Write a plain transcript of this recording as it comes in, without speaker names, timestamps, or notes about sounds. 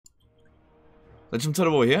Legend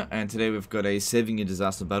War here, and today we've got a saving a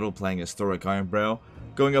disaster battle playing a Historic Ironbrow,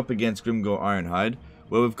 going up against Grimgore Ironhide,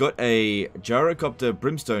 where we've got a Gyrocopter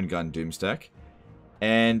Brimstone gun Doomstack,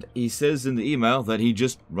 and he says in the email that he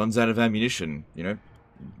just runs out of ammunition. You know,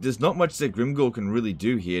 there's not much that Grimgore can really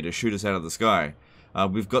do here to shoot us out of the sky.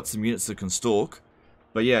 We've got some units that can stalk,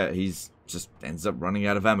 but yeah, he's just ends up running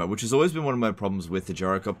out of ammo, which has always been one of my problems with the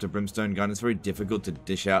Gyrocopter Brimstone gun. It's very difficult to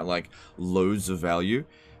dish out like loads of value.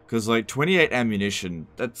 Because, like, 28 ammunition,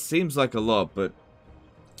 that seems like a lot, but,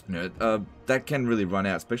 you know, that can really run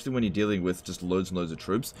out, especially when you're dealing with just loads and loads of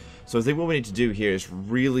troops. So I think what we need to do here is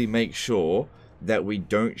really make sure that we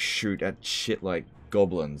don't shoot at shit like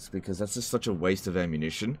goblins, because that's just such a waste of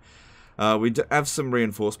ammunition. We do have some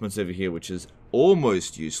reinforcements over here, which is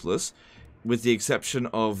almost useless, with the exception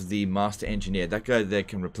of the Master Engineer. That guy there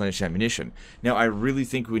can replenish ammunition. Now, I really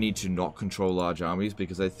think we need to not control large armies,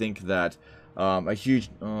 because I think that a huge...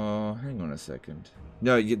 hang on a second.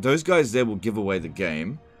 No, those guys there will give away the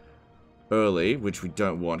game early, which we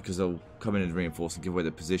don't want, because they'll come in and reinforce and give away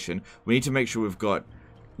the position. We need to make sure we've got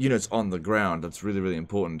units on the ground. That's really, really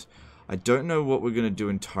important. I don't know what we're going to do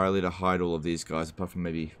entirely to hide all of these guys, apart from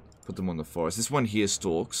maybe put them on the forest. This one here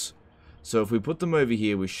stalks, so if we put them over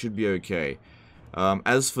here, we should be okay.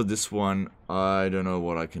 As for this one, I don't know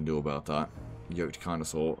what I can do about that. Yoked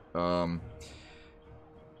Carnosaur.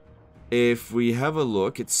 If we have a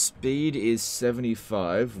look, its speed is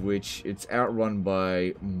 75, which it's outrun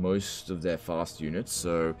by most of their fast units,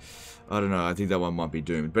 so I don't know, I think that one might be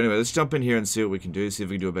doomed. But anyway, let's jump in here and see what we can do, see if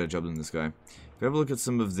we can do a better job than this guy. If we have a look at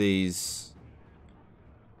some of these...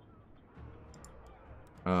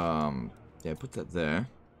 yeah, put that there.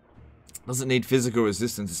 Doesn't need physical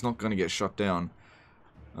resistance, it's not going to get shot down.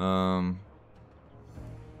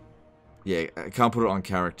 Yeah, I can't put it on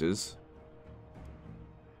characters.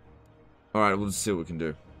 Alright, we'll just see what we can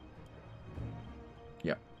do.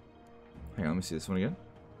 Yeah. Hang on, let me see this one again.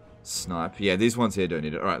 Snipe. Yeah, these ones here don't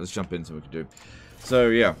need it. Alright, let's jump in and see what we can do. So,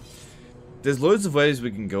 yeah. There's loads of ways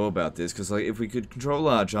we can go about this, because like, if we could control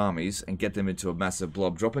large armies and get them into a massive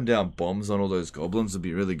blob, dropping down bombs on all those goblins would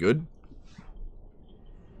be really good.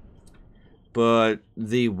 But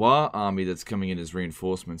the Wa army that's coming in as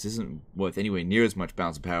reinforcements isn't worth anywhere near as much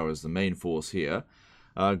bounce of power as the main force here.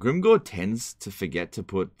 Grimgore tends to forget to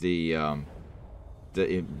put the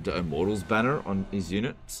Immortals banner on his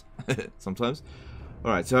units sometimes.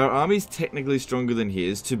 Alright, so our army's technically stronger than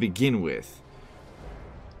his to begin with.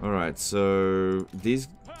 Alright, so these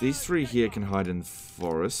three here can hide in the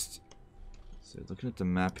forest. So looking at the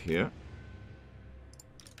map here.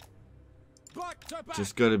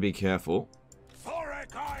 Just gotta be careful.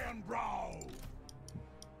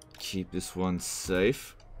 Keep this one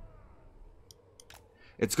safe.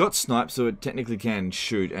 It's got snipe, so it technically can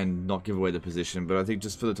shoot and not give away the position, but I think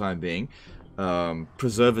just for the time being,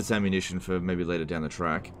 preserve its ammunition for maybe later down the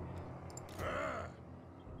track.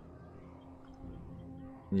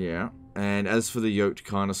 Yeah, and as for the yoked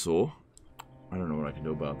Carnosaur, I don't know what I can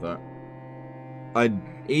do about that. I'd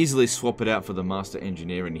easily swap it out for the Master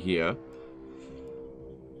Engineer in here.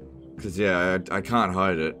 Because, yeah, I can't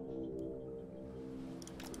hide it.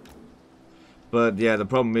 But yeah, the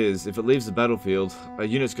problem is, if it leaves the battlefield, a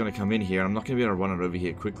unit's going to come in here, and I'm not going to be able to run it over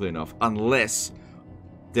here quickly enough, unless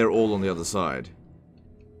they're all on the other side.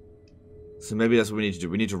 So maybe that's what we need to do.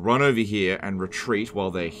 We need to run over here and retreat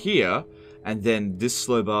while they're here, and then this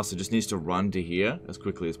slow bastard just needs to run to here as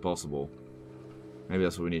quickly as possible. Maybe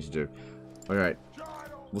that's what we need to do. Alright,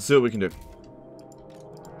 we'll see what we can do.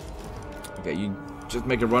 Okay, you just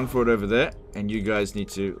make a run for it over there, and you guys need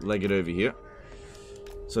to leg it over here.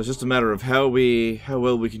 So it's just a matter of how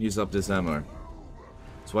well we can use up this ammo.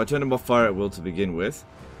 So I turned him off fire at will to begin with.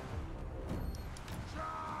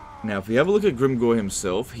 Now, if we have a look at Grimgore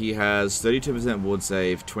himself, he has 32% ward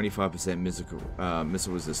save, 25%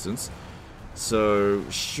 missile resistance. So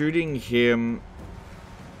shooting him,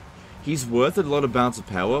 he's worth a lot of bounce of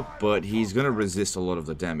power, but he's going to resist a lot of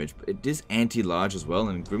the damage. It is anti-large as well,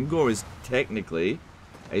 and Grimgore is technically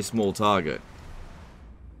a small target.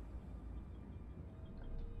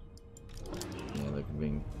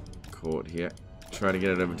 Being caught here. Try to get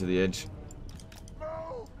it over to the edge.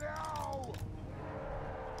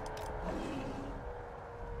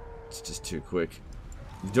 It's just too quick.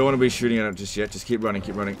 You don't want to be shooting at it just yet. Just keep running,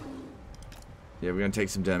 keep running. Yeah, we're going to take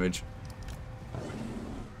some damage.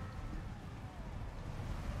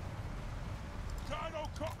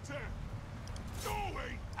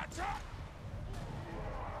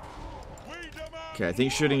 Okay, I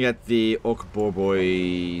think shooting at the Orc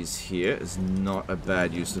boys here is not a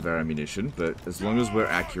bad use of our ammunition, but as long as we're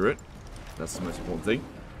accurate, that's the most important thing.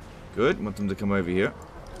 Good, want them to come over here.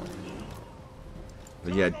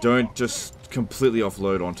 But yeah, don't just completely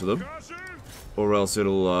offload onto them, or else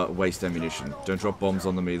it'll waste ammunition. Don't drop bombs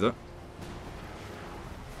on them either.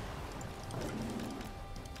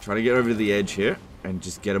 Try to get over to the edge here, and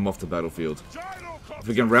just get them off the battlefield. If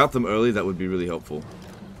we can rout them early, that would be really helpful.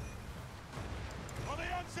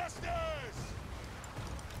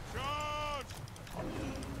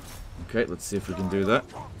 Okay, let's see if we can do that.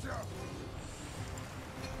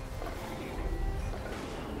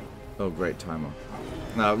 Oh, great timer.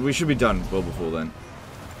 No, we should be done well before then.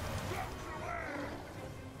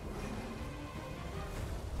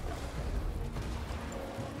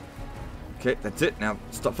 Okay, that's it. Now,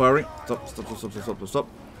 stop firing. Stop.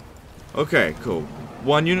 Okay, cool.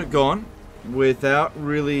 One unit gone without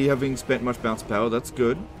really having spent much bounce power. That's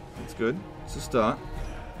good. That's good. It's a start.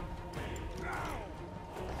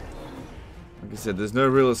 Like I said, there's no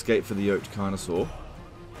real escape for the yoked Carnosaur.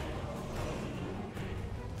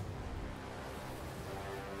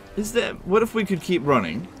 Is there... What if we could keep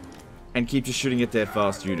running and keep just shooting at their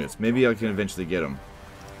fast units? Maybe I can eventually get them.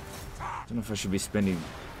 I don't know if I should be spending...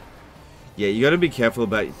 Yeah, you gotta be careful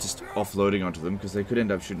about just offloading onto them, because they could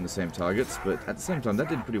end up shooting the same targets, but at the same time, that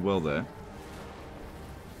did pretty well there.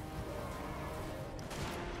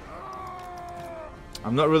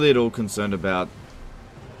 I'm not really at all concerned about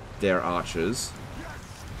their archers.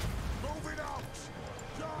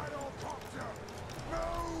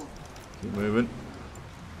 Keep moving.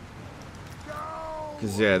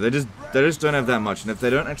 Because, yeah, they just don't have that much, and if they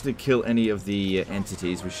don't actually kill any of the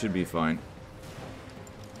entities, we should be fine.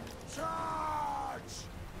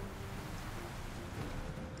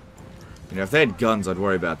 You know, if they had guns, I'd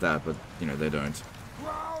worry about that, but, you know, they don't.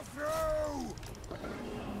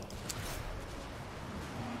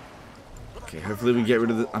 Okay, hopefully we get rid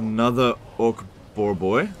of another orc boar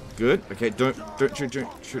boy. Good. Okay, don't shoot.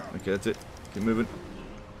 Okay, that's it. Keep moving.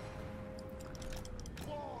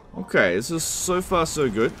 Okay, this is so far so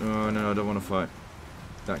good. Oh, no, I don't want to fight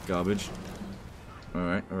that garbage.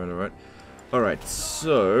 Alright. Alright,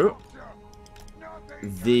 so...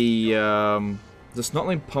 The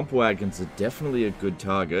Snotling pump wagons are definitely a good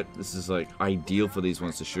target. This is like ideal for these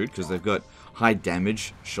ones to shoot because they've got high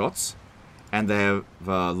damage shots and they have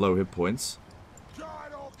low hit points.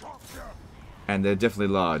 And they're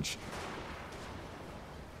definitely large.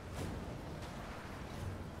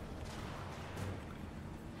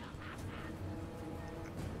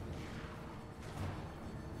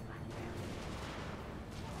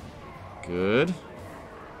 Good.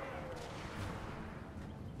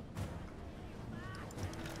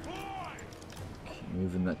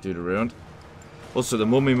 Moving that dude around. Also, the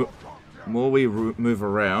more we move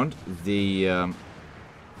around, the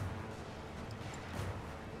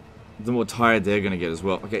more tired they're going to get as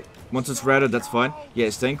well. Okay, once it's routed, that's fine. Yeah,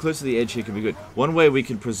 staying close to the edge here can be good. One way we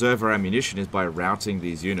can preserve our ammunition is by routing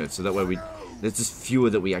these units, so that way there's just fewer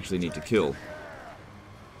that we actually need to kill.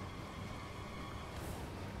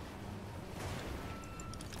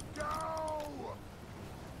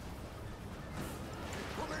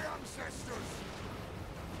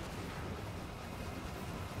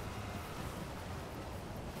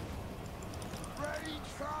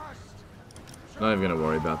 Not even going to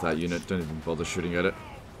worry about that unit, don't even bother shooting at it.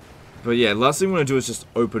 But yeah, last thing we want to do is just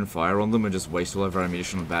open fire on them and just waste all of our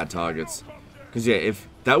ammunition on bad targets. Because yeah, if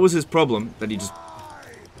that was his problem, that he just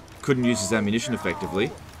couldn't use his ammunition effectively,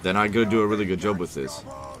 then I got to do a really good job with this.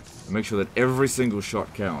 And make sure that every single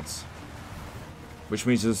shot counts. Which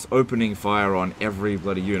means just opening fire on every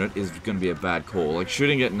bloody unit is going to be a bad call. Like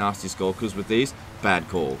shooting at nasty skulkers with these, bad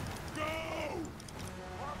call.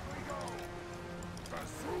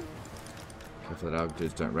 That our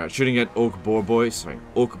dudes don't rat. Shooting at orc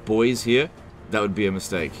boys here, that would be a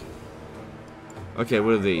mistake. Okay,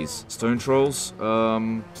 what are these? Stone trolls?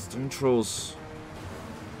 Stone trolls...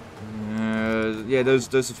 yeah,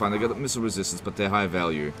 those are fine. They got missile resistance, but they're high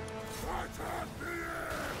value.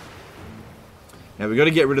 Now, we got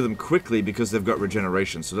to get rid of them quickly because they've got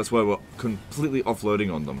regeneration, so that's why we're completely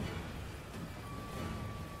offloading on them.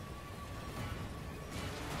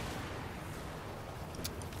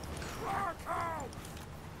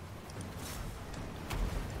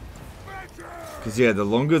 Because, yeah, the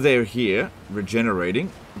longer they're here,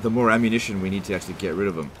 regenerating, the more ammunition we need to actually get rid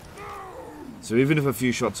of them. So even if a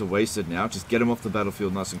few shots are wasted now, just get them off the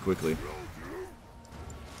battlefield nice and quickly.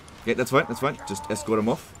 Yeah, that's fine, that's fine. Just escort them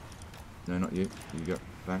off. No, not you. You go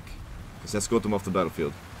back. Just escort them off the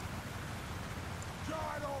battlefield.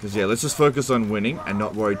 Because, yeah, let's just focus on winning and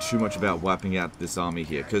not worry too much about wiping out this army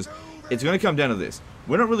here. Because it's going to come down to this.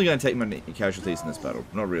 We're not really going to take many casualties in this battle.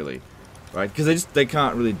 Not really. Right? Because they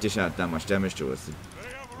can't really dish out that much damage to us.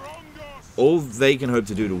 All they can hope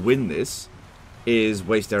to do to win this is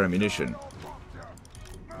waste their ammunition.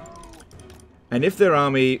 And if their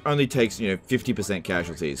army only takes, 50%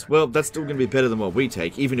 casualties, well, that's still going to be better than what we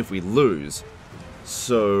take, even if we lose.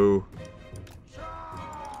 So,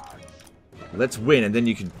 let's win, and then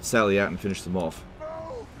you can sally out and finish them off.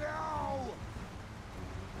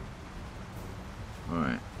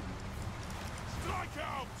 Alright.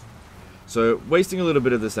 So, wasting a little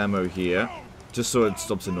bit of this ammo here, just so it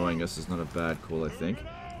stops annoying us, is not a bad call, I think.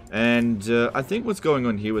 And I think what's going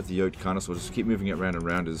on here with the yoked Carnosaur, just keep moving it round and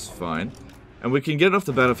round, is fine. And we can get it off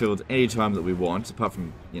the battlefield any time that we want, apart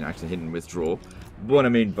from, actually hit and withdraw. But what I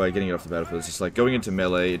mean by getting it off the battlefield is just like going into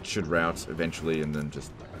melee, it should rout eventually, and then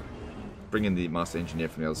just bring in the Master Engineer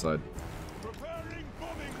from the other side.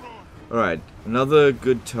 Alright, another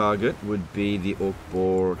good target would be the Orc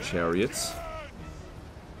Boar Chariots.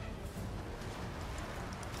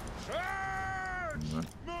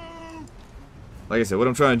 Like I said, what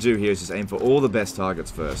I'm trying to do here is just aim for all the best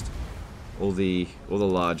targets first. All the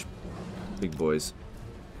large big boys.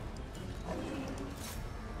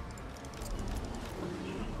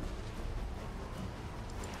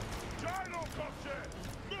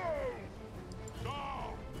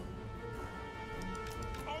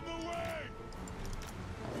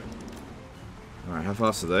 Alright, how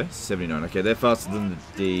fast are they? 79. Okay, they're faster than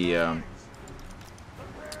the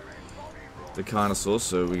Carnosaur,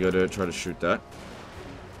 so we gotta try to shoot that.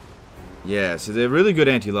 Yeah, so they're really good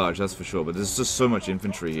anti-large, that's for sure, but there's just so much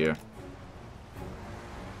infantry here.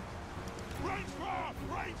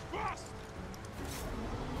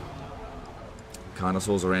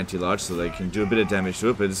 Carnosaurs are anti-large, so they can do a bit of damage to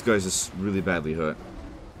it, but this guy's just really badly hurt.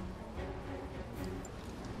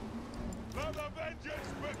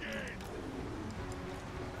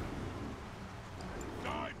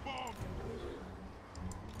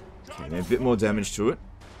 Okay, a bit more damage to it.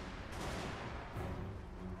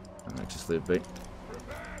 Alright, just leave it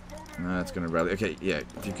be. No, it's gonna rally. Okay, yeah,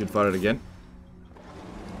 if you could fight it again.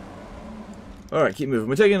 Alright, keep moving.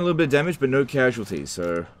 We're taking a little bit of damage, but no casualties,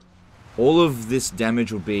 so all of this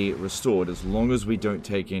damage will be restored as long as we don't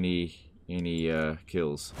take any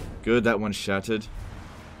kills. Good, that one's shattered.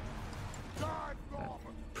 That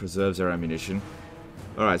preserves our ammunition.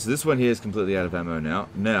 Alright, so this one here is completely out of ammo now.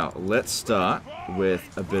 Now, let's start with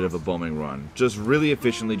a bit of a bombing run. Just really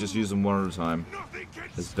efficiently, just use them one at a time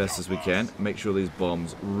as best as we can. Make sure these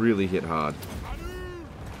bombs really hit hard.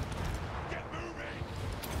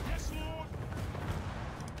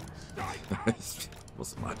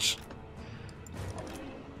 Wasn't much.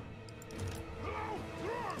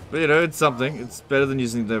 But it's something. It's better than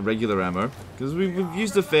using the regular ammo. Because we've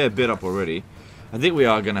used a fair bit up already. I think we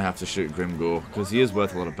are going to have to shoot Grimgor, because he is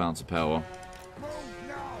worth a lot of bounce of power.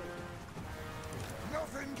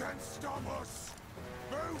 Nothing can stop us.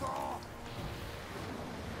 Move on.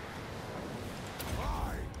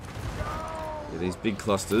 Yeah, these big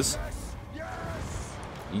clusters.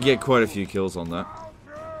 You get quite a few kills on that.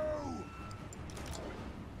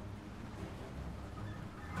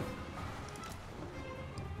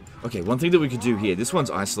 Okay, one thing that we could do here. This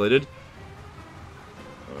one's isolated.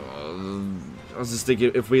 I was just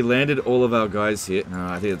thinking, if we landed all of our guys here... No,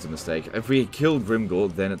 I think that's a mistake. If we killed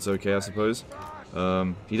Grimgor, then it's okay, I suppose.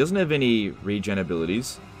 He doesn't have any regen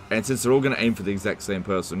abilities. And since they're all going to aim for the exact same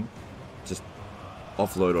person, just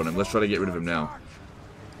offload on him. Let's try to get rid of him now.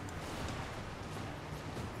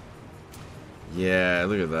 Yeah,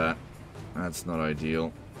 look at that. That's not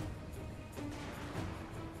ideal.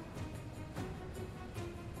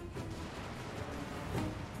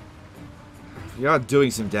 We are doing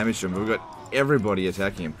some damage to him, but we've got everybody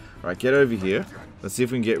attacking him. Alright, get over here. Let's see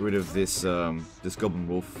if we can get rid of this this Goblin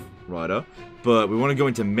Wolf Rider. But we want to go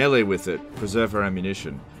into melee with it, preserve our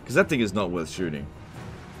ammunition. Because that thing is not worth shooting.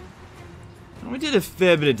 And we did a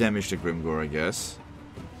fair bit of damage to Grimgor, I guess.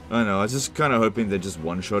 I don't know, I was just kind of hoping they'd just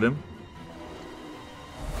one-shot him.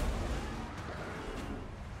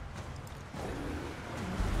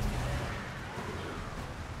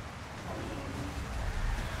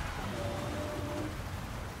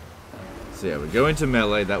 So yeah, we go into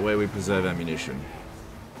melee, that way we preserve ammunition.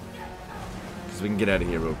 Because we can get out of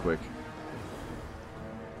here real quick.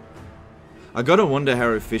 I gotta wonder how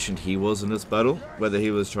efficient he was in this battle. Whether he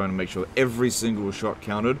was trying to make sure every single shot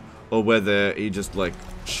counted, or whether he just, like,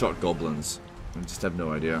 shot goblins. I just have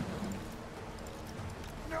no idea.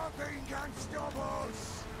 Nothing can stop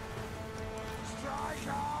us. Strike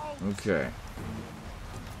out. Okay.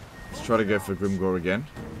 Let's try to go for Grimgor again.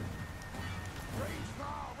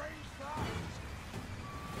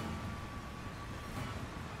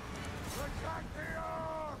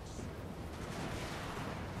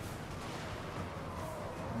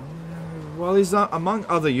 Well, he's among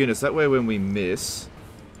other units. That way when we miss,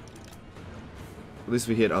 at least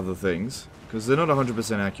we hit other things. Because they're not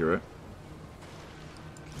 100% accurate.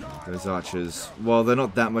 Those archers, well, they're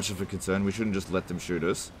not that much of a concern. We shouldn't just let them shoot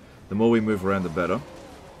us. The more we move around, the better.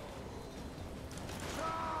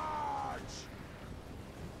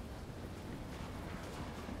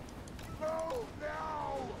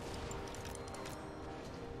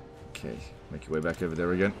 Okay, make your way back over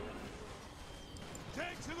there again. Okay,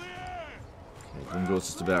 Grimgor's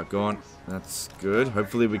just about gone. That's good.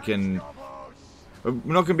 Hopefully we can... We're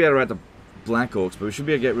not going to be able to rat the Black Orcs, but we should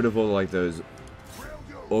be able to get rid of all like those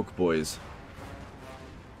Orc boys.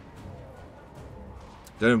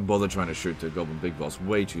 Don't even bother trying to shoot the Goblin Big Boss.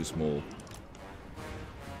 Way too small.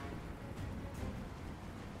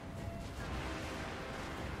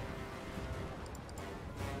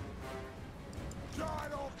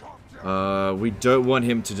 We don't want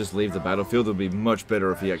him to just leave the battlefield. It would be much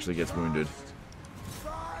better if he actually gets wounded.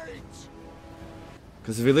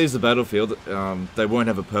 Because if he leaves the battlefield, they won't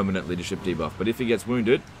have a permanent leadership debuff. But if he gets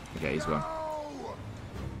wounded... Okay, he's gone.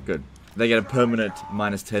 Good. They get a permanent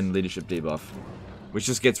 -10 leadership debuff. Which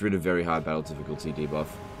just gets rid of very high battle difficulty debuff.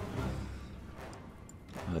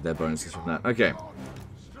 Their bonuses from that. Okay.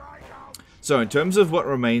 So, in terms of what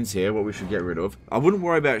remains here, what we should get rid of, I wouldn't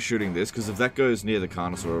worry about shooting this, because if that goes near the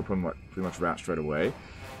Carnosaur, it'll pretty much rout straight away.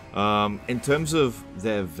 In terms of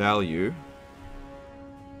their value,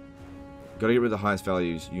 gotta get rid of the highest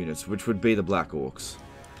value units, which would be the Black Orcs.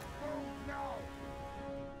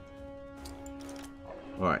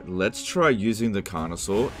 Alright, let's try using the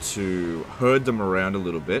Carnosaur to herd them around a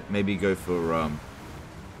little bit. Maybe go for,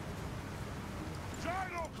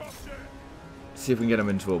 see if we can get them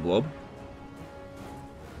into a blob.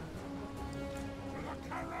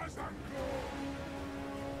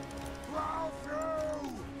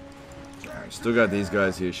 Still got these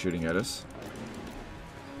guys here shooting at us.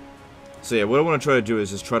 So yeah, what I want to try to do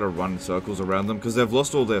is just try to run circles around them, because they've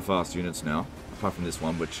lost all their fast units now, apart from this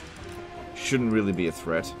one, which shouldn't really be a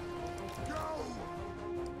threat.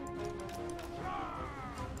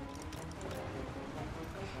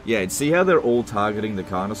 Yeah, and see how they're all targeting the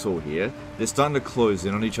Carnosaur here? They're starting to close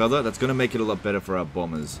in on each other. That's going to make it a lot better for our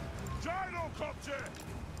bombers.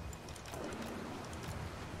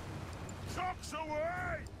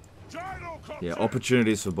 Yeah,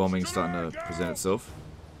 opportunities for bombing starting to present itself.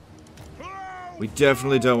 We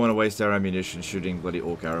definitely don't want to waste our ammunition shooting bloody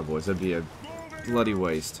Orc arrow boys. That'd be a bloody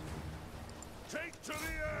waste.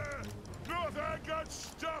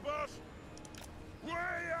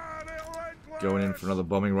 Going in for another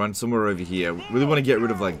bombing run somewhere over here. Really want to get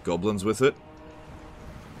rid of like goblins with it.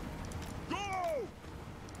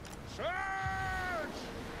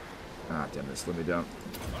 Ah, damn it, slow me down.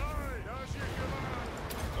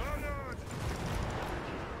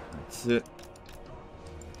 That's it.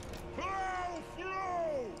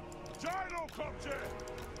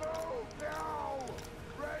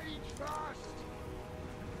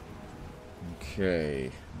 Okay.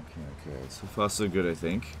 So far so good, I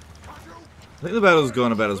think. I think the battle's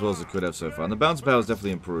gone about as well as it could have so far. And the bounce power's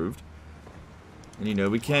definitely improved. And you know,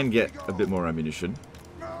 we can get a bit more ammunition.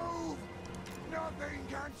 Move! Nothing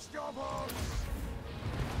can stop us!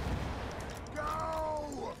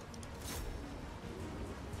 Go!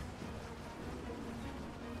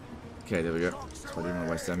 Okay, there we go. So I didn't want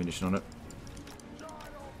to waste ammunition on it.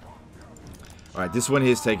 Alright, this one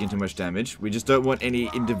here is taking too much damage. We just don't want any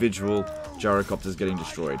individual gyrocopters getting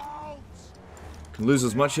destroyed. Can lose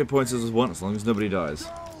as much hit points as we want, as long as nobody dies.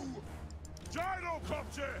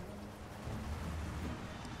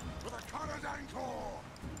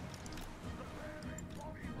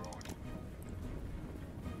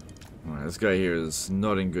 Alright, this guy here is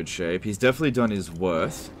not in good shape. He's definitely done his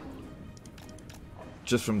worth.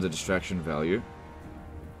 Just from the distraction value.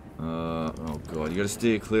 Oh god, you gotta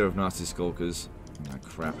steer clear of nasty skulkers. Ah,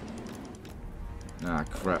 crap. Ah,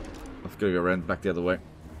 crap. I've gotta go around back the other way.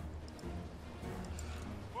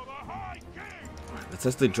 Let's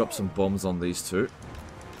actually drop some bombs on these two.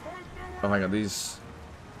 Oh, hang on, this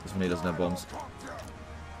one here doesn't have bombs.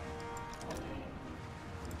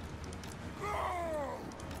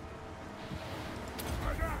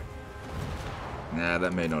 Nah,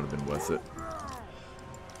 that may not have been worth it.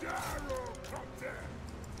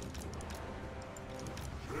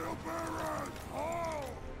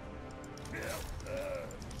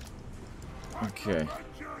 Okay.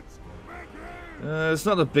 It's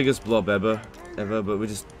not the biggest blob ever, but we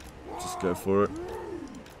just go for it.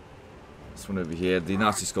 This one over here, the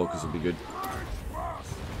nasty skulkers would be good. Nah,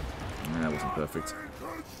 that wasn't perfect.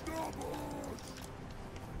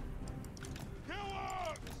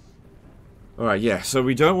 Alright, yeah, so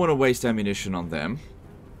we don't want to waste ammunition on them.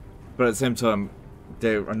 But at the same time,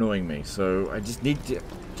 they're annoying me, so I just need to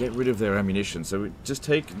get rid of their ammunition. So we just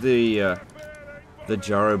take the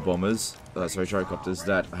Gyrocopters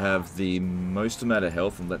that have the most amount of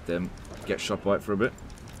health and let them get shot by it for a bit.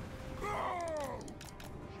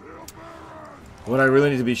 What I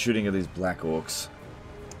really need to be shooting are these black orcs.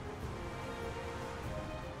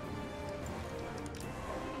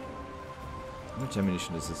 How much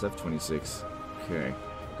ammunition does this have? 26. Okay.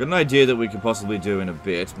 Got an idea that we could possibly do in a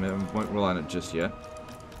bit. Won't rely on it just yet.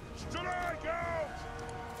 Alright,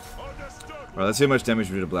 let's see how much damage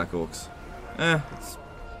we do to black orcs.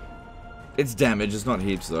 It's damage, it's not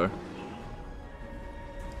heaps though.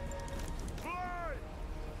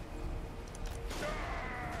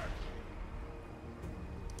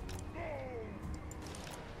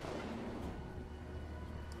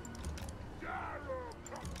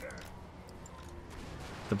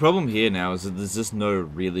 The problem here now is that there's just no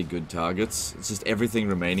really good targets. It's just everything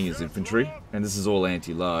remaining is infantry, and this is all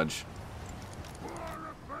anti-large.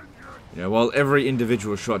 You know, while every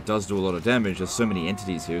individual shot does do a lot of damage, there's so many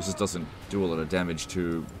entities here, it just doesn't do a lot of damage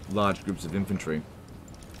to large groups of infantry.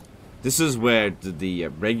 This is where the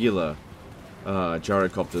regular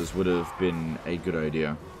gyrocopters would have been a good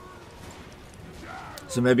idea.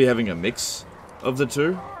 So maybe having a mix of the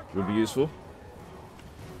two would be useful.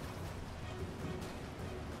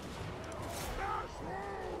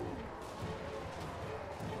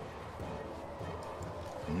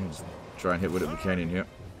 Just try and hit whatever we can in here.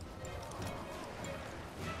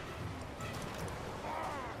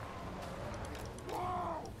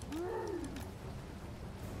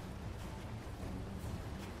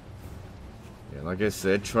 Yeah, like I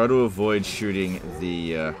said, try to avoid shooting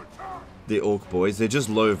the orc boys. They're just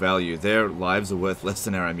low value. Their lives are worth less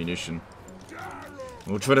than our ammunition.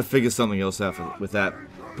 We'll try to figure something else out with that.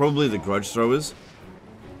 Probably the grudge throwers.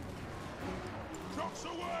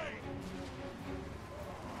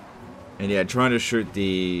 And yeah, trying to shoot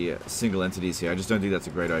the single entities here, I just don't think that's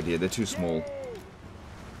a great idea. They're too small.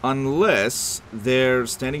 Unless they're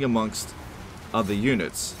standing amongst other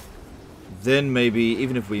units. Then maybe,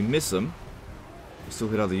 even if we miss them, we still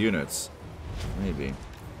hit other units. Maybe.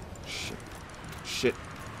 Shit. Shit.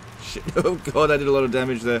 Shit. Oh god, I did a lot of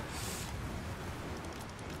damage there.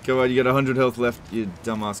 Come on, you got 100 health left, you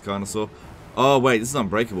dumbass Carnosaur. Oh wait, this is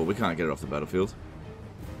unbreakable. We can't get it off the battlefield.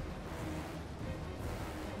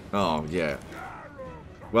 Oh, yeah.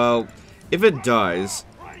 Well, if it dies,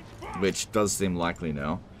 which does seem likely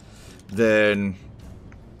now, then,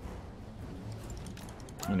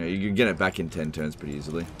 you know, you can get it back in 10 turns pretty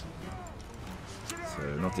easily. So,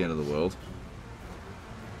 not the end of the world.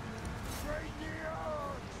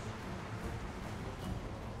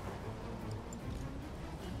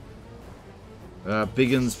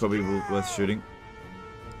 Biggin's probably worth shooting.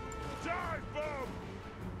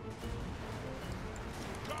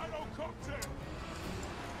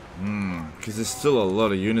 Because there's still a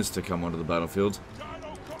lot of units to come onto the battlefield.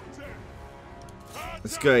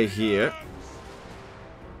 This guy here,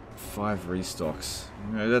 5 restocks.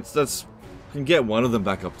 You know, that's can get one of them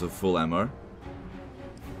back up to full ammo.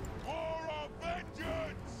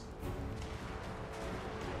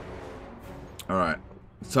 Alright,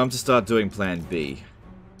 it's time to start doing plan B,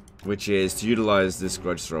 which is to utilize this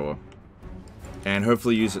grudge thrower and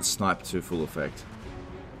hopefully use its snipe to full effect.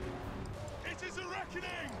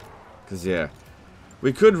 Because, yeah,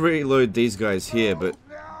 we could reload these guys here, but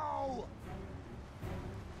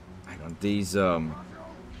hang on, these, they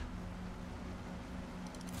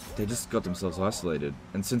just got themselves isolated.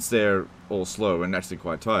 And since they're all slow and actually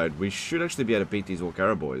quite tired, we should actually be able to beat these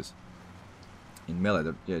Orcara boys. In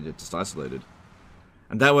melee, they're just isolated.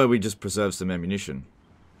 And that way we just preserve some ammunition.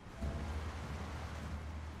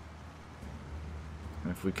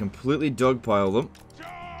 And if we completely dogpile them,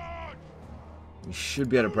 we should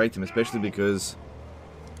be able to break them, especially because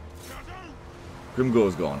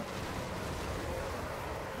Grimgore's gone.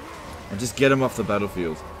 And just get them off the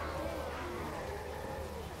battlefield.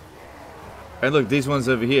 And look, these ones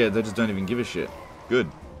over here, they just don't even give a shit. Good.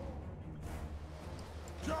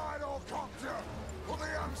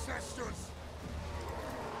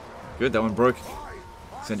 Good, that one broke.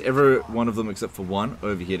 Send every one of them except for one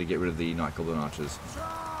over here to get rid of the Night Goblin Archers.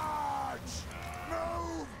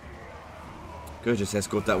 Go, just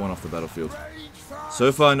escort that one off the battlefield.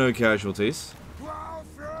 So far, no casualties.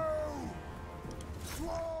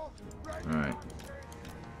 Alright.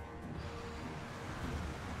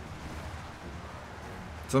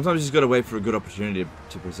 Sometimes you just gotta wait for a good opportunity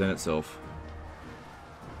to present itself.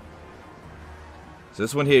 So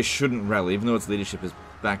this one here shouldn't rally, even though its leadership is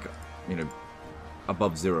back, you know,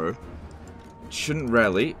 above 0. shouldn't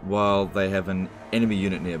rally while they have an enemy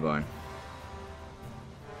unit nearby.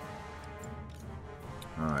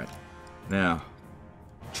 Alright. Now,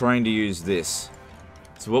 trying to use this.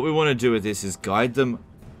 So what we want to do with this is guide them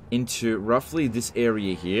into roughly this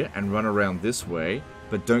area here and run around this way,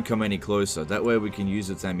 but don't come any closer. That way we can use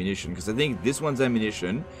its ammunition, because I think this one's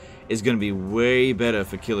ammunition is going to be way better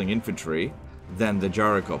for killing infantry than the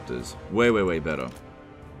Gyrocopters. Way, way, way better.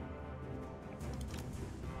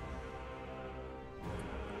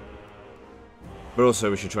 But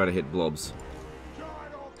also we should try to hit blobs.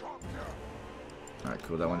 Alright,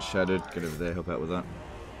 cool. That one's shattered. Get over there, help out with that.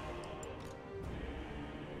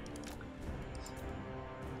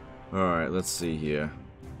 Alright, let's see here.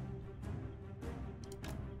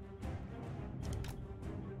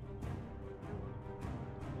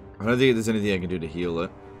 I don't think there's anything I can do to heal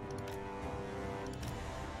it.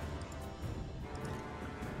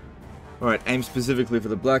 Alright, aim specifically for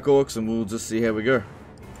the Black Orcs and we'll just see how we go.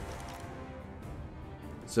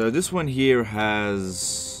 So this one here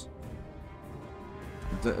has...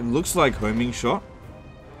 it looks like homing shot.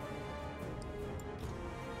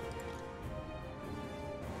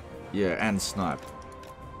 Yeah, and snipe.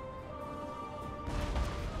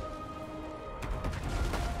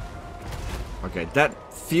 Okay,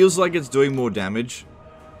 that feels like it's doing more damage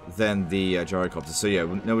than the Gyrocopter. So yeah,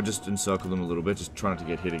 now we'll just encircle them a little bit, just try not to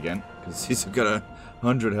get hit again, because he's got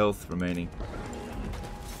 100 health remaining.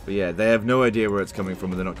 But yeah, they have no idea where it's coming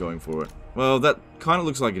from and they're not going for it. Well, that kind of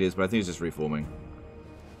looks like it is, but I think it's just reforming.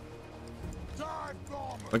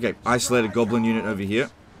 Okay, isolated goblin unit over here.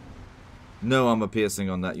 No armor piercing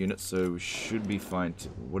on that unit, so we should be fine.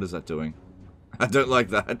 What is that doing? I don't like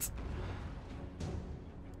that.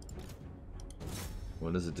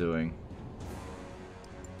 What is it doing?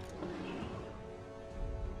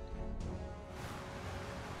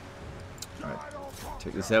 Alright,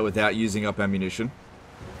 take this out without using up ammunition.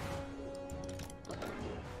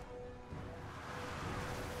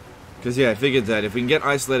 Because yeah, I figured that if we can get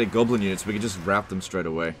isolated goblin units, we can just wrap them straight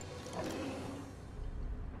away.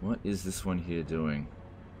 What is this one here doing?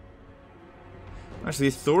 Actually,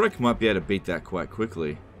 Thoric might be able to beat that quite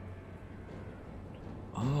quickly.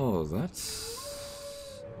 Oh,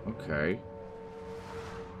 that's... okay.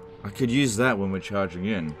 I could use that when we're charging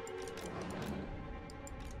in.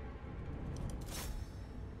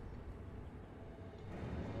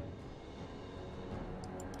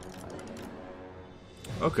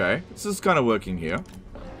 Okay, this is kind of working here.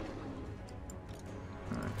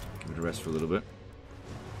 Alright, give it a rest for a little bit.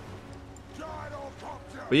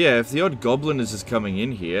 But yeah, if the odd goblin is just coming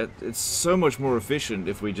in here, it's so much more efficient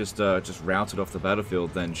if we just route it off the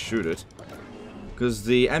battlefield than shoot it. Because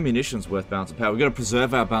the ammunition's worth balance of power. We've got to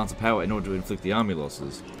preserve our balance of power in order to inflict the army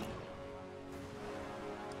losses.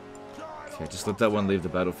 Okay, just let that one leave the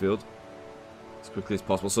battlefield as quickly as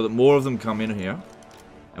possible so that more of them come in here.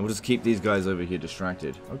 And we'll just keep these guys over here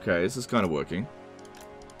distracted. Okay, this is kind of working.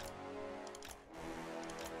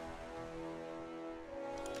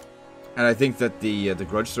 And I think that the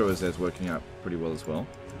grudge throwers there is working out pretty well as well.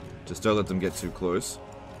 Just don't let them get too close.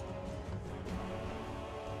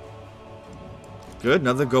 Good,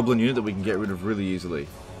 another goblin unit that we can get rid of really easily.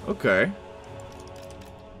 Okay.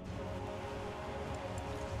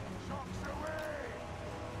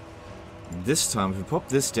 And this time, if we pop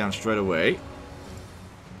this down straight away,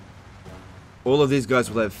 all of these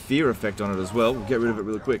guys will have fear effect on it as well. We'll get rid of it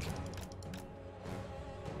really quick.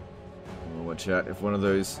 Oh, watch out, if one of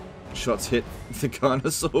those shots hit the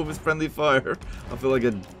Carnosaur with friendly fire, I feel like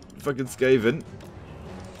a fucking Skaven.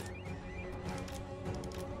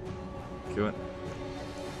 Come on.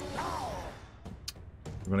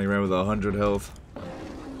 Running around with 100 health.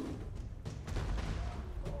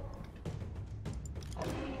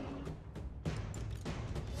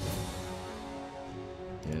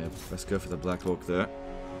 Yeah, let's go for the Black Orc there.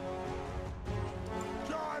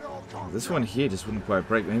 This one here just wouldn't quite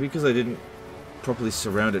break. Maybe because I didn't properly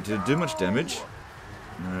surround it. Did it do much damage?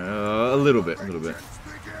 A little bit, a little bit.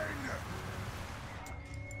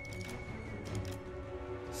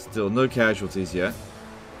 Still, no casualties yet.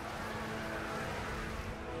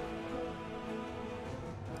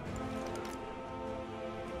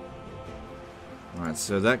 Alright,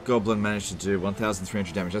 so that goblin managed to do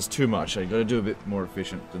 1,300 damage. That's too much. I gotta do a bit more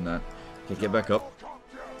efficient than that. Okay, get back up.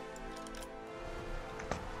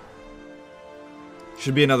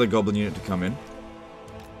 Should be another goblin unit to come in.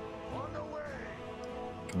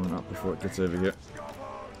 Come on up before it gets over here.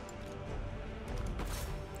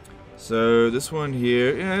 So this one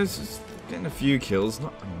here, yeah, it's just getting a few kills,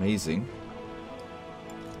 not amazing.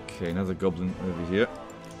 Okay, another goblin over here.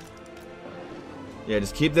 Yeah,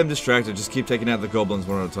 just keep them distracted, just keep taking out the goblins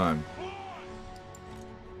one at a time.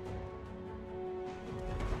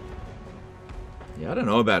 Yeah, I don't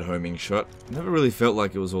know about homing shot. Never really felt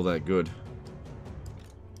like it was all that good.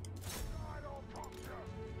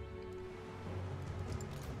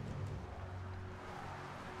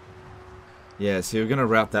 Yeah, see, we're going to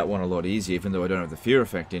route that one a lot easier, even though I don't have the fear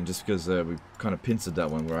effect in, just because we kind of pincered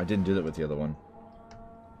that one, where I didn't do that with the other one.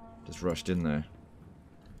 Just rushed in there.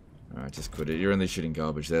 Alright, just quit it. You're only shooting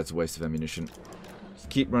garbage there. It's a waste of ammunition.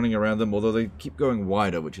 Just keep running around them, although they keep going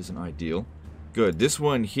wider, which isn't ideal. Good. This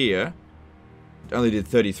one here only did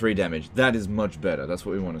 33 damage. That is much better. That's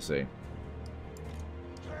what we want to see.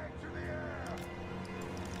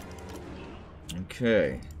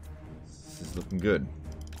 Okay. This is looking good.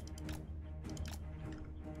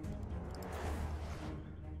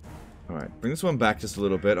 Alright, bring this one back just a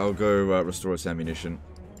little bit. I'll go restore its ammunition.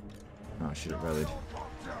 Oh, shit, it rallied.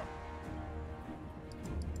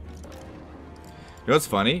 You know what's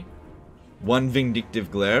funny? One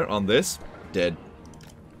vindictive glare on this, dead.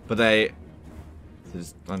 But they're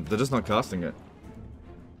just not casting it.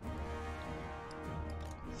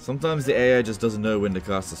 Sometimes the AI just doesn't know when to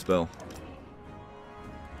cast a spell.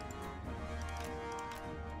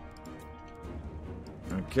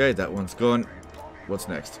 Okay, that one's gone. What's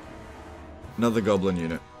next? Another goblin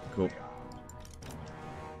unit. Cool.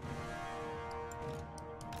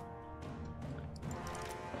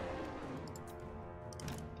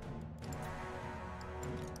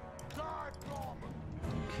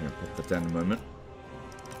 Okay, I'll put that down in a moment.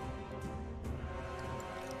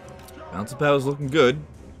 Bouncer power's looking good,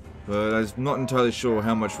 but I'm not entirely sure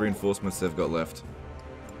how much reinforcements they've got left.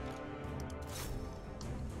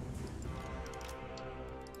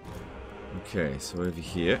 Okay, so over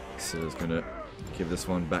here, so it's gonna give this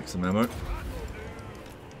one back some ammo.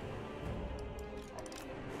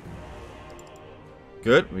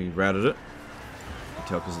 Good, we routed it. You can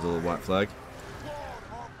tell because of the little white flag.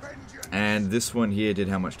 And this one here did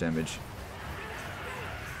how much damage?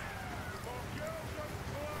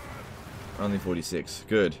 Only 46.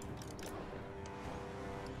 Good.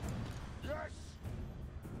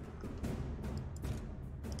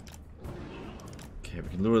 Okay, we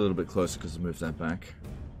can lure a little bit closer because we moved that back.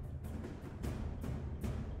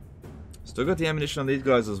 Still got the ammunition on these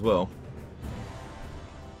guys as well.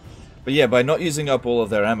 But yeah, by not using up all of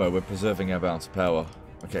their ammo, we're preserving our balance of power.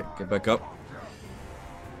 Okay, get back up.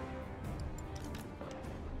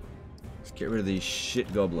 Let's get rid of these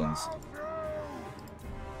shit goblins.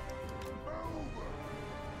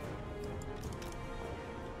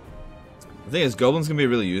 The thing is, goblins can be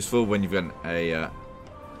really useful when you've got a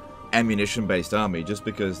ammunition-based army, just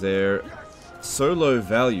because they're so low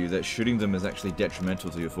value that shooting them is actually detrimental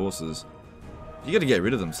to your forces. You gotta get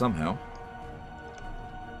rid of them somehow.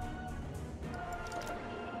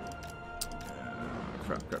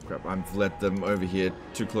 Crap. I've let them over here.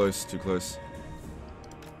 Too close.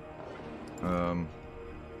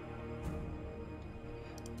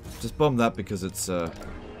 Just bomb that because it's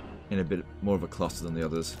in a bit more of a cluster than the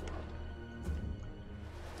others.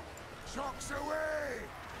 Shocks away!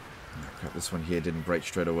 Oh, crap, this one here didn't break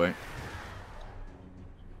straight away.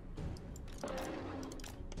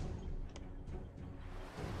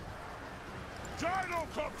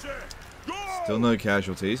 Gyrocopter! Go! Still no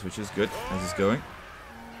casualties, which is good as it's going.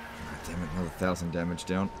 Ah, damn it, another 1,000 damage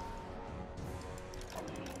down.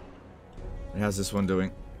 And how's this one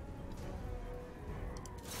doing?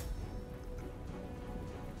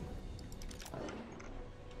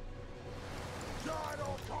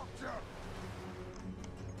 Gyrocopter!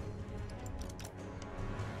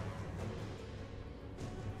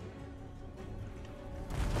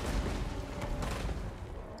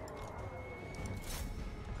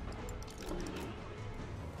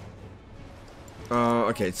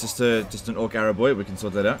 Okay, it's just an orc arrow boy. We can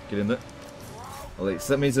sort that out. Get in there. At least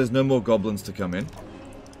that means there's no more goblins to come in.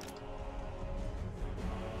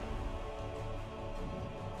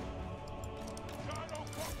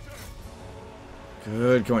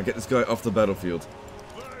 Good, come on, get this guy off the battlefield.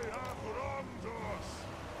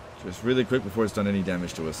 Just really quick before it's done any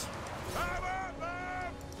damage to us.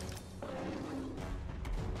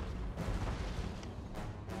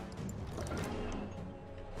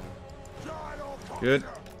 Good.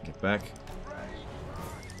 Get back.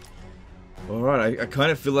 Alright, I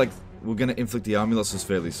kind of feel like we're going to inflict the army losses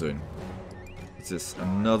fairly soon. What's this?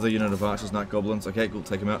 Another unit of archers, not goblins. Okay, cool,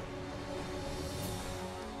 take them out.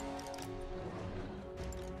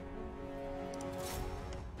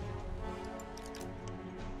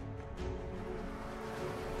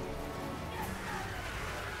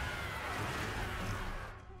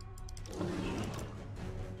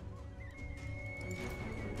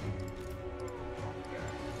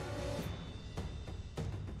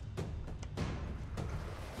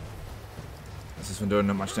 This this one doing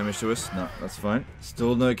not much damage to us? No, that's fine.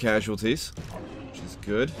 Still no casualties, which is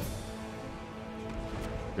good.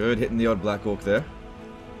 Good, hitting the odd Black Orc there.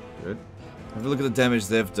 Good. Have a look at the damage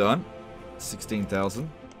they've done. 16,000.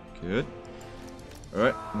 Good.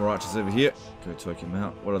 Alright, more archers over here. Go take him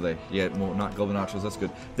out. What are they? Yeah, more Night Goblin archers, that's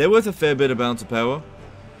good. They're worth a fair bit of balance of power.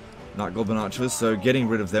 Night Goblin archers, so getting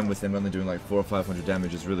rid of them with them only doing like 400 or 500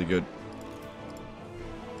 damage is really good.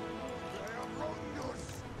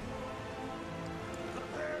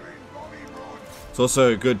 It's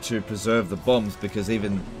also good to preserve the bombs because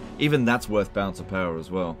even that's worth balance of power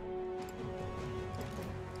as well.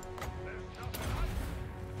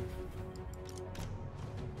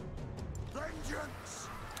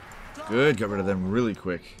 Good, got rid of them really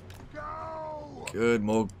quick. Good,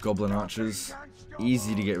 more Goblin archers.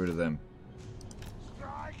 Easy to get rid of them.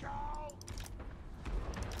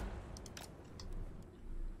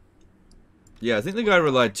 Yeah, I think the guy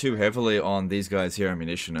relied too heavily on these guys here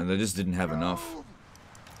ammunition and they just didn't have enough.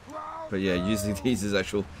 But yeah, using these as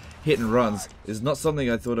actual hit and runs is not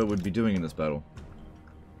something I thought I would be doing in this battle.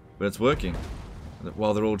 But it's working.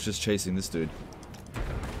 While they're all just chasing this dude.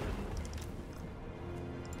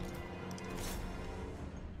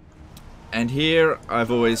 And here,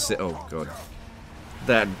 I've always said, oh god,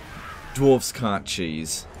 that dwarves can't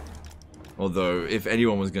cheese. Although, if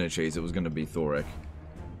anyone was going to cheese, it was going to be Thorek.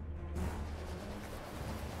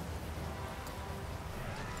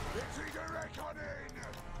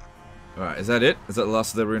 Alright, is that it? Is that the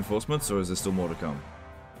last of their reinforcements, or is there still more to come?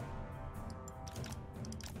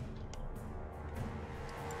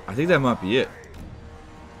 I think that might be it.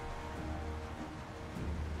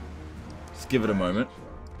 Just give it a moment.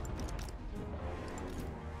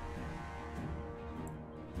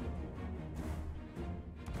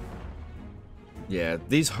 Yeah,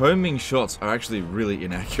 these homing shots are actually really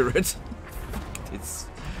inaccurate. It's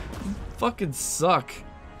fucking suck.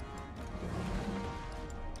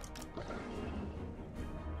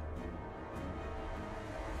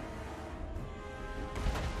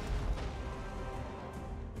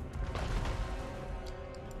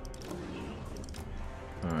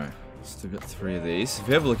 Alright, still got 3 of these. If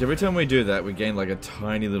you have a look, every time we do that, we gain like a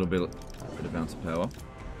tiny little bit of bounce of power.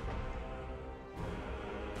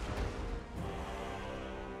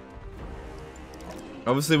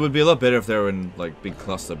 Obviously, it would be a lot better if they were in, like, big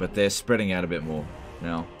cluster, but they're spreading out a bit more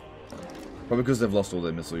now. Probably because they've lost all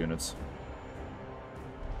their missile units.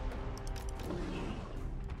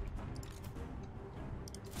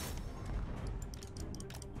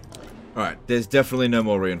 Alright, there's definitely no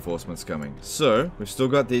more reinforcements coming. So, we've still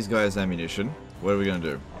got these guys' ammunition. What are we going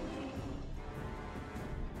to do?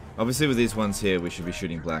 Obviously, with these ones here, we should be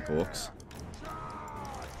shooting Black Orcs.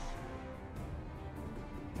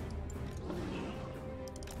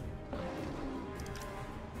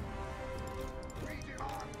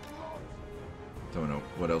 Don't know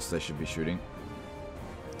what else they should be shooting.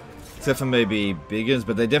 Except for maybe biggers,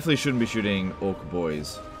 but they definitely shouldn't be shooting Orc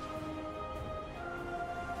boys.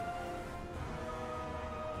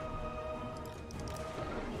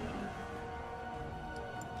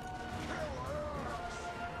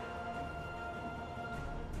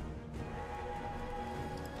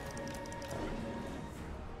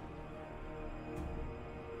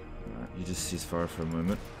 Alright, you just ceasefire for a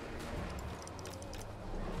moment.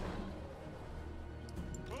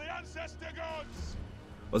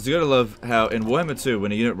 Also, you gotta love how in Warhammer 2,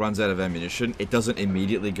 when a unit runs out of ammunition, it doesn't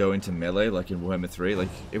immediately go into melee like in Warhammer 3. Like,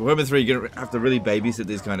 in Warhammer 3, you're gonna have to really babysit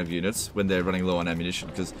these kind of units when they're running low on ammunition,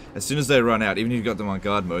 because as soon as they run out, even if you've got them on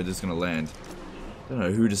guard mode, they're just gonna land. I don't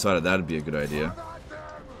know who decided that would be a good idea.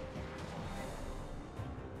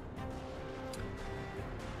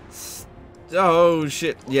 Oh,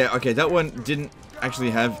 shit. Yeah, okay, that one didn't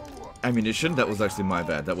actually have ammunition. That was actually my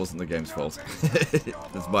bad. That wasn't the game's fault.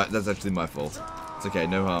 That's actually my fault. It's okay,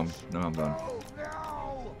 no harm. No harm done.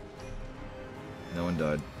 No one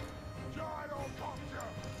died.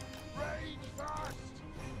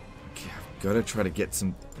 Okay, I've got to try to get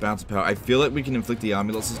some bounce of power. I feel like we can inflict the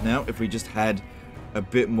army losses now if we just had a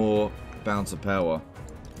bit more bounce of power.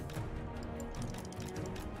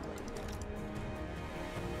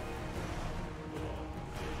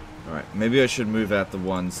 Alright, maybe I should move out the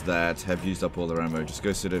ones that have used up all their ammo. Just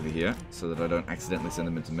go sit over here so that I don't accidentally send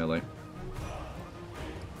them into melee.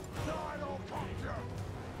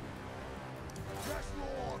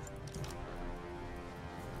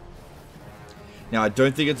 Now, I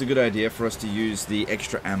don't think it's a good idea for us to use the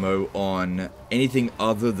extra ammo on anything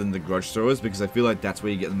other than the grudge throwers, because I feel like that's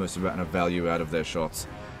where you get the most amount of value out of their shots.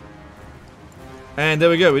 And there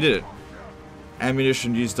we go, we did it.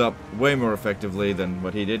 Ammunition used up way more effectively than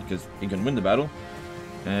what he did, because he can win the battle.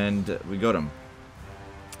 And we got him.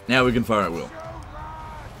 Now we can fire at will.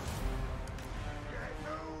 Get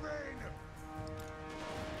moving!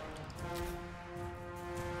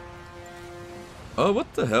 Oh,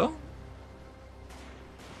 what the hell?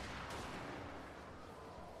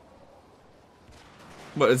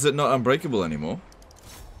 What, is it not unbreakable anymore?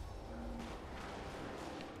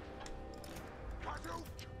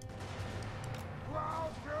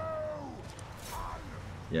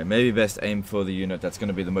 Yeah, maybe best aim for the unit that's going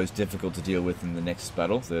to be the most difficult to deal with in the next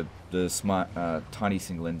battle. The smart, tiny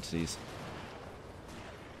single entities.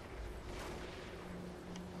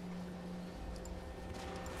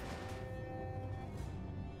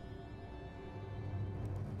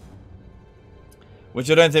 Which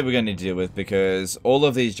I don't think we're going to need to deal with, because all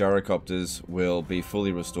of these gyrocopters will be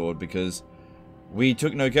fully restored, because we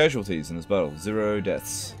took no casualties in this battle. 0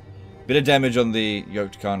 deaths. Bit of damage on the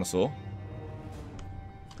yoked Carnosaur,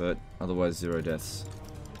 but otherwise 0 deaths.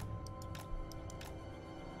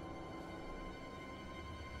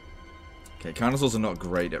 Okay, Carnosaurs are not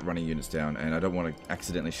great at running units down, and I don't want to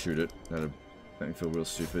accidentally shoot it. That'll make me feel real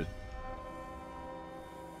stupid.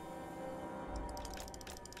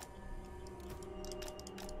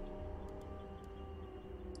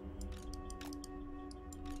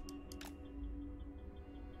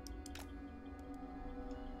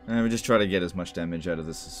 And we just try to get as much damage out of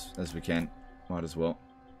this as we can. Might as well.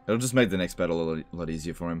 It'll just make the next battle a lot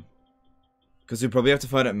easier for him. Because you'll probably have to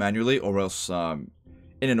fight it manually, or else in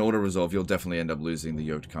an auto-resolve you'll definitely end up losing the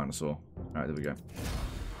yoked Carnosaur. Alright, there we go.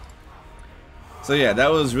 So yeah,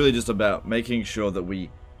 that was really just about making sure that we,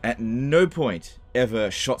 at no point,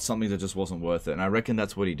 ever shot something that just wasn't worth it. And I reckon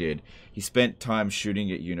that's what he did. He spent time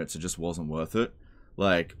shooting at units that just wasn't worth it.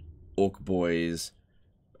 Like, Orc Boys,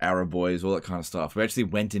 Arrow Boys, all that kind of stuff. We actually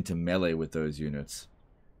went into melee with those units.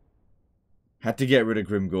 Had to get rid of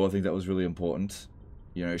Grimgore. I think that was really important.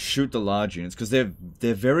 You know, shoot the large units, because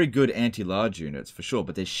they're very good anti-large units, for sure,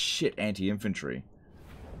 but they're shit anti-infantry.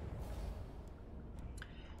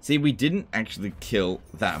 See, we didn't actually kill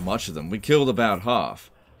that much of them. We killed about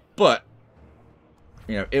half. But,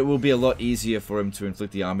 you know, it will be a lot easier for him to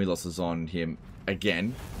inflict the army losses on him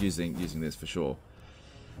again, using this for sure.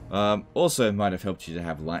 Also, it might have helped you to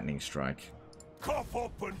have Lightning Strike. Cough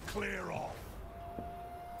up and clear off.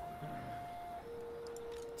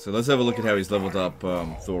 So let's have a look at how he's leveled up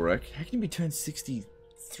Thorek. How can he be turned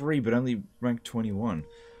 63 but only ranked 21?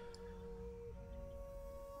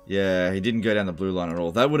 Yeah, he didn't go down the blue line at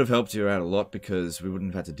all. That would have helped you out a lot, because we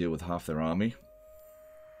wouldn't have had to deal with half their army.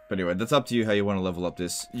 But anyway, that's up to you how you want to level up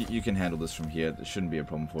this. You can handle this from here. That shouldn't be a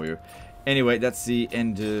problem for you. Anyway, that's the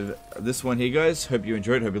end of this one here, guys. Hope you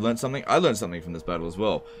enjoyed. Hope you learned something. I learned something from this battle as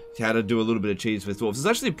well. How to do a little bit of cheese with dwarves. It's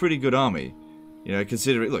actually a pretty good army. You know,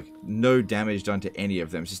 considering, look, no damage done to any of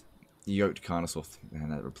them. It's just the yoked Carnosaur. Man,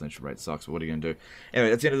 that replenishment rate sucks, but what are you going to do? Anyway,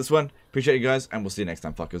 that's the end of this one. Appreciate you guys, and we'll see you next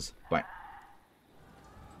time, fuckers. Bye.